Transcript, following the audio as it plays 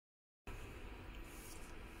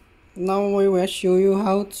Now we will show you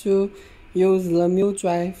how to use the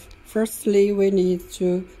Mudrive. Firstly, we need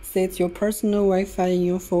to set your personal Wi-Fi in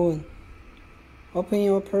your phone. Open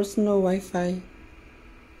your personal Wi-Fi.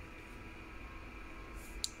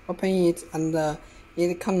 Open it and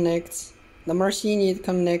it connects. The machine is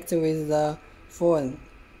connected with the phone.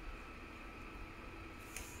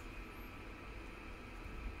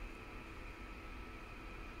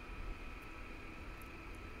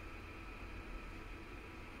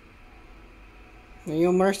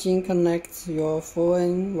 Your machine connects your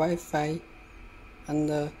phone Wi-Fi,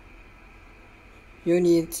 and you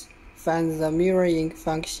need to find the Mirrorlink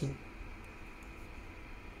function,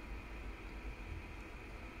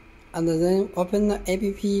 and then open the app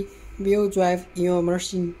Mudrive in your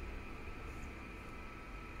machine,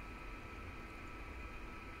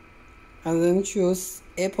 and then choose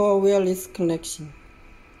Apple wireless connection.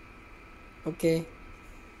 Okay,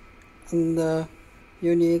 and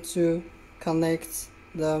you need to connect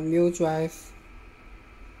the Mudrive.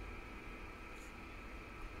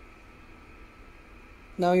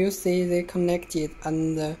 Now you see they connected,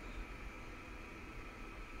 and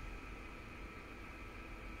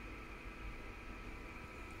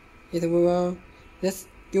it will. This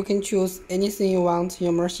you can choose anything you want.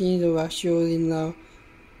 Your machine will show in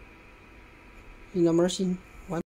the machine.